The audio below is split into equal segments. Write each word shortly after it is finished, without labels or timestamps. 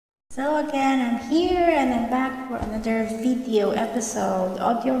So again, I'm here and I'm back for another audio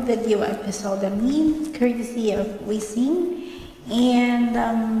video episode, courtesy of WeSing. And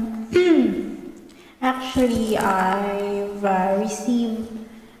actually, I've received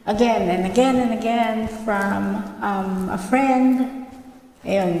again and again and again from a friend.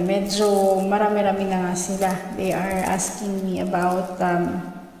 Ayun, medyo marami-rami na nga sila. They are asking me about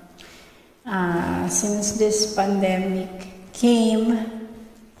since this pandemic came,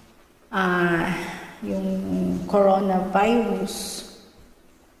 yung coronavirus,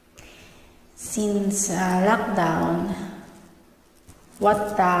 since lockdown,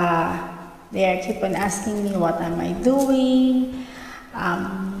 what they are keep on asking me what am I doing,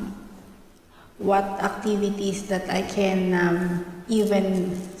 what activities that I can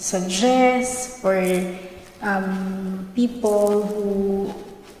even suggest for people who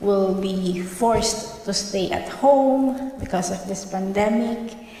will be forced to stay at home because of this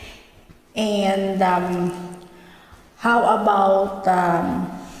pandemic. And how about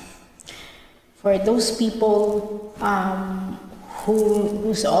for those people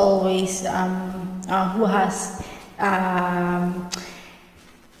who's always who has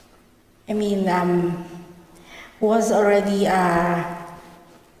who has already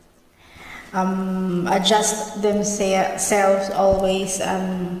adjust themselves always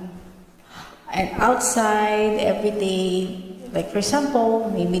and outside every day. Like for example,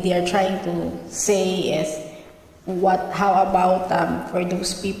 maybe they are trying to say is how about for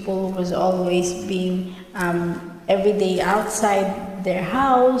those people who's always being every day outside their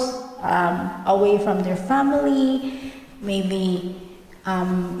house, away from their family. Maybe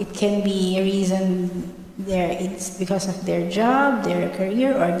it can be a reason it's because of their job, their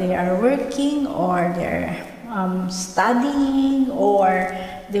career, or they are working, or they're studying, or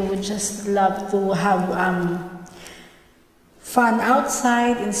they would just love to have fun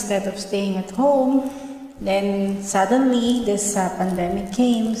outside instead of staying at home. Then suddenly this pandemic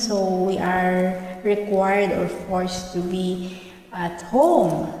came, so we are required or forced to be at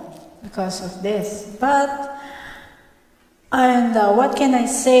home because of this. What can I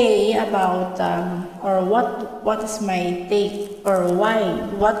say about or what is my take, or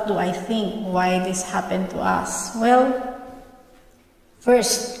what do I think why this happened to us? Well,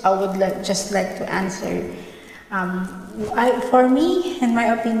 first I would just like to answer. For me, in my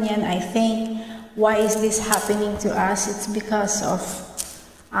opinion, I think why is this happening to us? It's because of,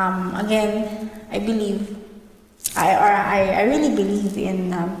 again, I really believe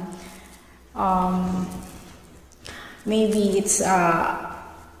in, maybe it's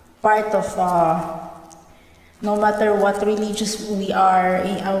part of, no matter what religious we are,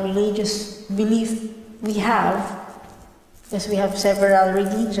 our religious belief we have, because we have several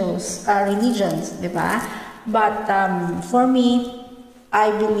religions, diba? But for me, I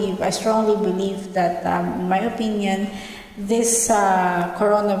strongly believe that, in my opinion, this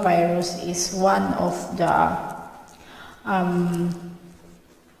coronavirus is one of the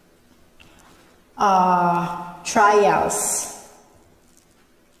trials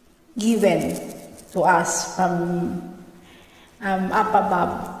given to us from up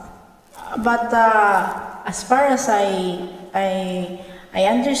above. But as far as I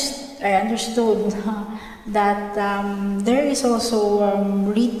understood that there is also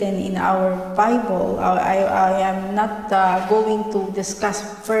written in our Bible. I am not going to discuss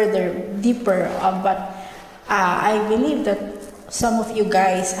further, deeper, but I believe that some of you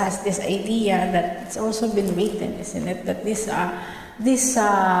guys has this idea that it's also been written, isn't it? That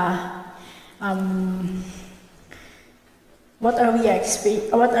what are we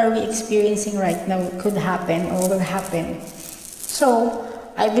experiencing right now could happen or will happen. So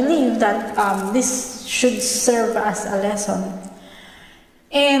I believe that this should serve as a lesson.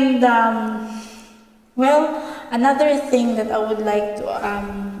 And well, another thing that I would like to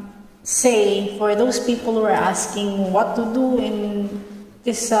say for those people who are asking what to do in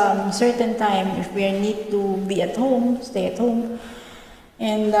this certain time, if we need to be at home, stay at home,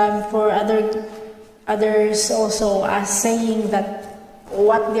 and for others also saying that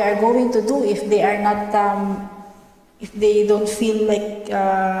what they are going to do if they are not if they don't feel like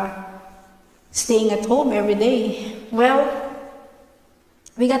staying at home every day. Well,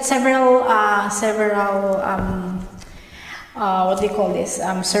 we got several what do you call this,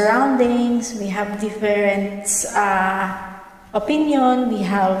 surroundings. We have different opinion, we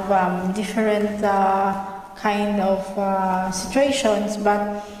have different kind of situations.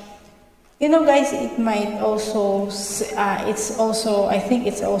 But you know guys, it might also I think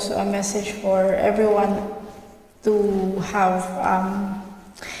it's also a message for everyone to have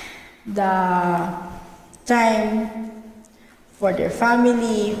the time for their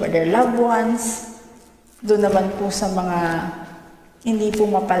family, for their loved ones. Doon naman po sa mga hindi po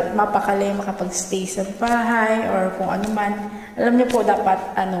mapakali makapag-stay sa bahay or kung ano man. Alam niyo po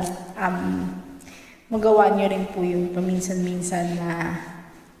dapat magawa niyo rin po yung paminsan-minsan na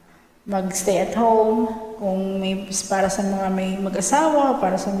mag-stay at home. Kung may para sa mga may mag-asawa,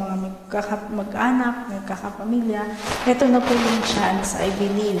 para sa mga mag-anak, magkakapamilya. Ito na po yung chance, I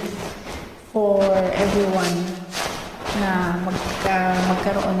believe, for everyone na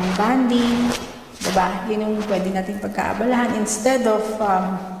magkaroon ng bonding. Diba? Yun yung pwede natin pagkaabalahan instead of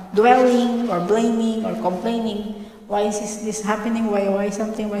dwelling or blaming or complaining. Why is this happening? Why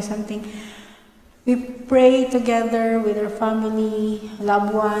something? We pray together with our family,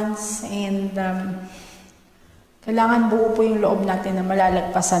 loved ones, and kailangan buo po yung loob natin na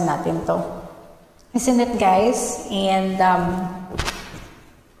malalagpasan natin to. Isn't it, guys? And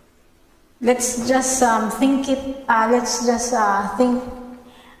let's just think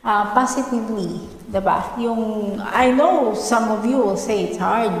positively, diba? I know some of you will say it's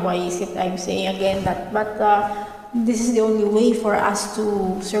hard. Why is it I'm saying again that? But this is the only way for us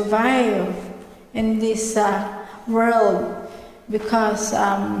to survive in this world, because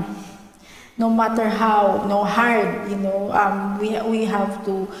no matter how hard, we have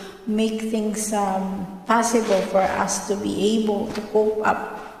to make things possible for us to be able to cope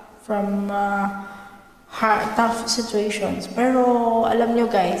up from tough situations. Pero alam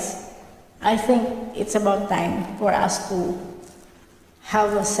nyo guys, I think it's about time for us to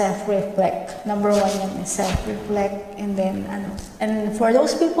have a self-reflect. Number one is self-reflect, and then and for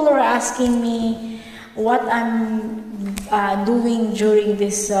those people who are asking me what I'm doing during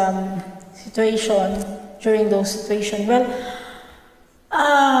this situation, during those situations, well,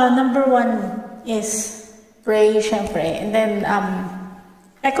 number one is pray, syempre, and then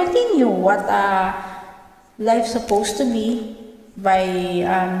I continue what life's supposed to be by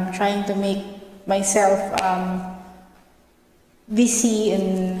trying to make myself busy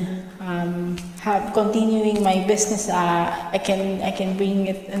and continuing my business. I can bring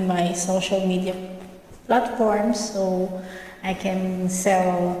it in my social media platforms, so I can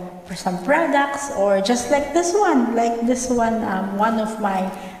sell some products, or just like this one. One of my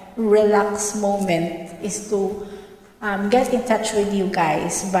relax moment is to get in touch with you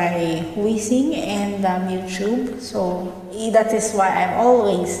guys by WeSing and YouTube. So that is why I'm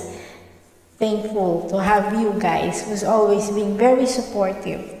always thankful to have you guys, who's always been very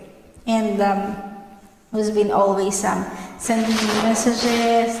supportive and who's been always sending me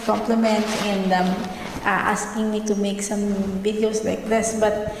messages, compliments, and asking me to make some videos like this.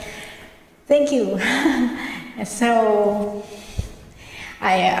 But thank you. So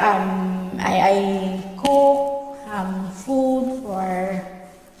I cook food for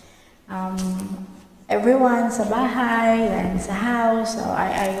everyone sa bahay and sa house. So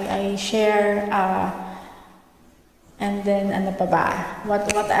I share and then ano pa ba?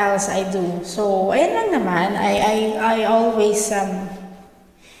 What else I do? So ayun lang naman. I always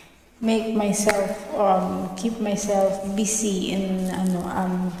make myself keep myself busy in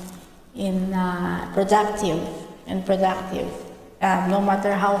productive. No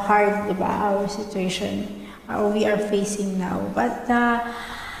matter how hard, diba, our situation we are facing now, but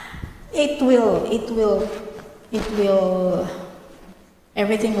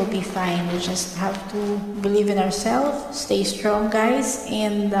everything will be fine. We just have to believe in ourselves, stay strong, guys,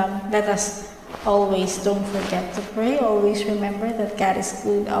 and let us always don't forget to pray. Always remember that God is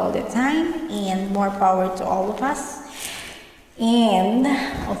good all the time, and more power to all of us. And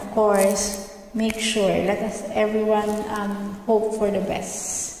of course, make sure, let us everyone hope for the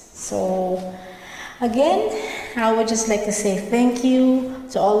best. So again, I would just like to say thank you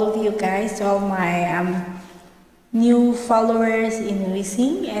to all of you guys, to all my new followers in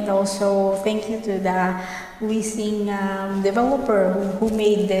WeSing, and also thank you to the WeSing developer who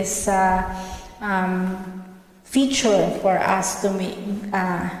made this feature for us to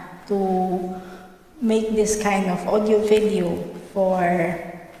make this kind of audio video for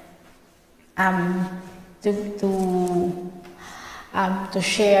to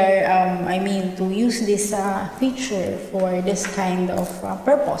share, to use this feature for this kind of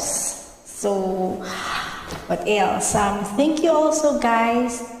purpose. So what else? Thank you also,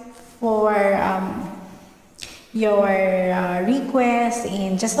 guys, for your request,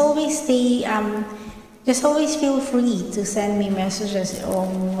 and just always feel free to send me messages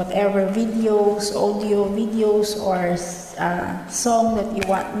on whatever videos, audio videos, or song that you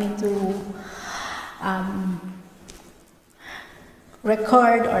want me to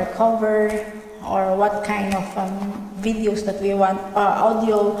record or cover, or what kind of videos that we want,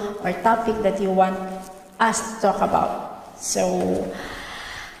 audio or topic that you want us to talk about. So